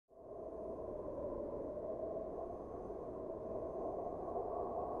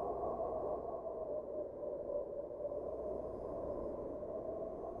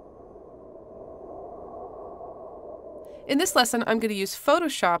In this lesson, I'm going to use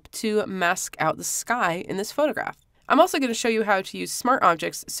Photoshop to mask out the sky in this photograph. I'm also going to show you how to use smart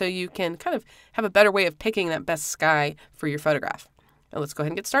objects so you can kind of have a better way of picking that best sky for your photograph. Now let's go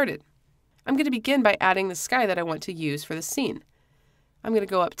ahead and get started. I'm going to begin by adding the sky that I want to use for the scene. I'm going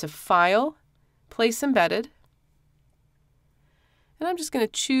to go up to File, Place Embedded, and I'm just going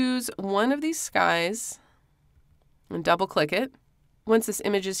to choose one of these skies and double click it. Once this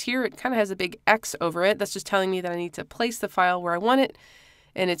image is here, it kind of has a big X over it. That's just telling me that I need to place the file where I want it,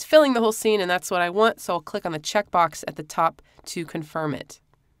 and it's filling the whole scene, and that's what I want, so I'll click on the checkbox at the top to confirm it.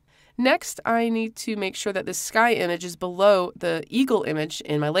 Next, I need to make sure that this sky image is below the eagle image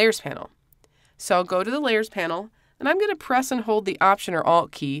in my Layers panel. So I'll go to the Layers panel, and I'm going to press and hold the Option or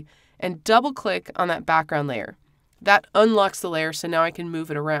Alt key and double-click on that background layer. That unlocks the layer, so now I can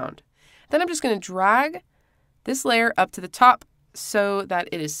move it around. Then I'm just going to drag this layer up to the top so that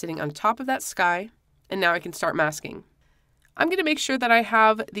it is sitting on top of that sky, and now I can start masking. I'm going to make sure that I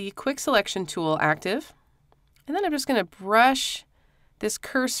have the Quick Selection tool active, and then I'm just going to brush this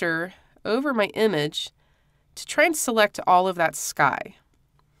cursor over my image to try and select all of that sky.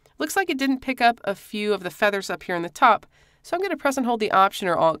 Looks like it didn't pick up a few of the feathers up here in the top, so I'm going to press and hold the Option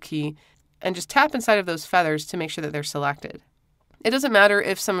or Alt key and just tap inside of those feathers to make sure that they're selected. It doesn't matter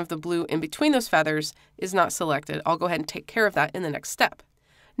if some of the blue in between those feathers is not selected. I'll go ahead and take care of that in the next step.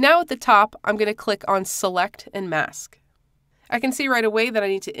 Now at the top, I'm going to click on Select and Mask. I can see right away that I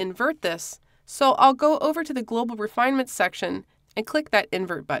need to invert this, so I'll go over to the Global Refinement section and click that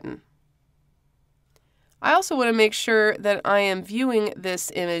Invert button. I also want to make sure that I am viewing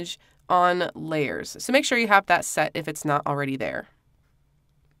this image on layers, so make sure you have that set if it's not already there.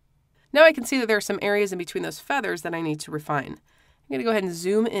 Now I can see that there are some areas in between those feathers that I need to refine. I'm going to go ahead and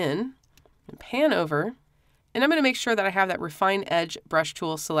zoom in and pan over, and I'm going to make sure that I have that Refine Edge brush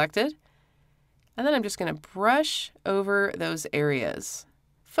tool selected, and then I'm just going to brush over those areas.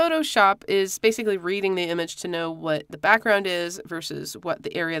 Photoshop is basically reading the image to know what the background is versus what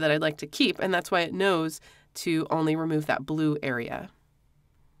the area that I'd like to keep, and that's why it knows to only remove that blue area.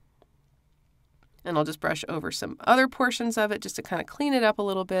 And I'll just brush over some other portions of it just to kind of clean it up a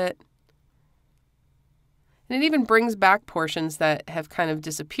little bit. And it even brings back portions that have kind of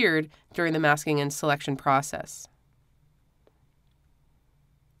disappeared during the masking and selection process.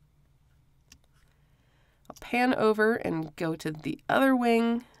 I'll pan over and go to the other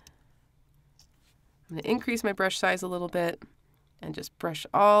wing. I'm going to increase my brush size a little bit and just brush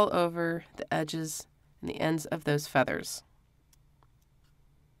all over the edges and the ends of those feathers.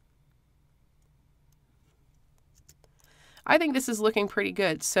 I think this is looking pretty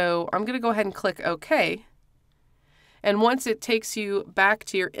good, so I'm going to go ahead and click OK. And once it takes you back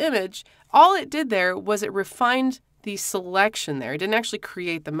to your image, all it did there was it refined the selection there. It didn't actually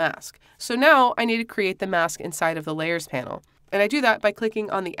create the mask. So now I need to create the mask inside of the Layers panel. And I do that by clicking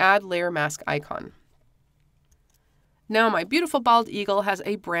on the Add Layer Mask icon. Now my beautiful bald eagle has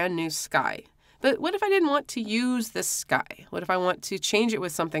a brand new sky. But what if I didn't want to use this sky? What if I want to change it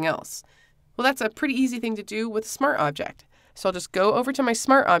with something else? Well, that's a pretty easy thing to do with a Smart Object. So I'll just go over to my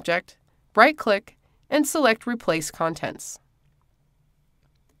Smart Object, right-click, and select Replace Contents.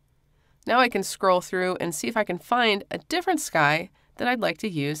 Now I can scroll through and see if I can find a different sky that I'd like to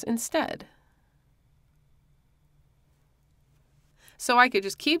use instead. So I could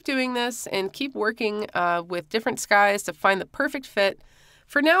just keep doing this and keep working with different skies to find the perfect fit.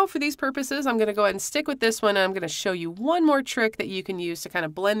 For now, for these purposes, I'm going to go ahead and stick with this one, and I'm going to show you one more trick that you can use to kind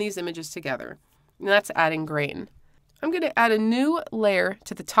of blend these images together, and that's adding grain. I'm going to add a new layer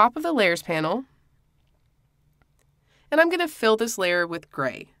to the top of the Layers panel, and I'm going to fill this layer with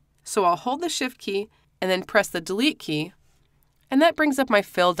gray. So I'll hold the Shift key and then press the Delete key, and that brings up my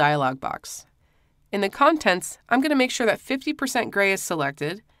Fill dialog box. In the contents, I'm going to make sure that 50% gray is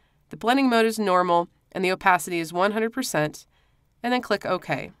selected, the blending mode is normal, and the opacity is 100%, and then click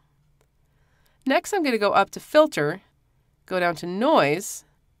OK. Next, I'm going to go up to Filter, go down to Noise,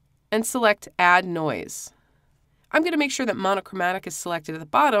 and select Add Noise. I'm going to make sure that Monochromatic is selected at the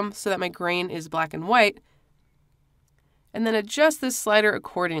bottom so that my grain is black and white, and then adjust this slider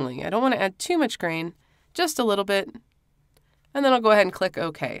accordingly. I don't want to add too much grain, just a little bit, and then I'll go ahead and click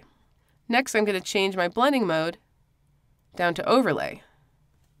OK. Next, I'm going to change my blending mode down to Overlay.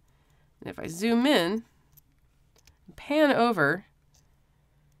 And if I zoom in, pan over,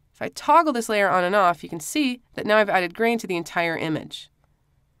 if I toggle this layer on and off, you can see that now I've added grain to the entire image.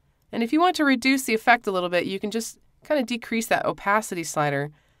 And if you want to reduce the effect a little bit, you can just kind of decrease that opacity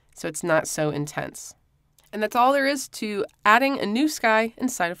slider so it's not so intense. And that's all there is to adding a new sky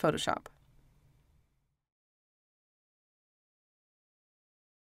inside of Photoshop.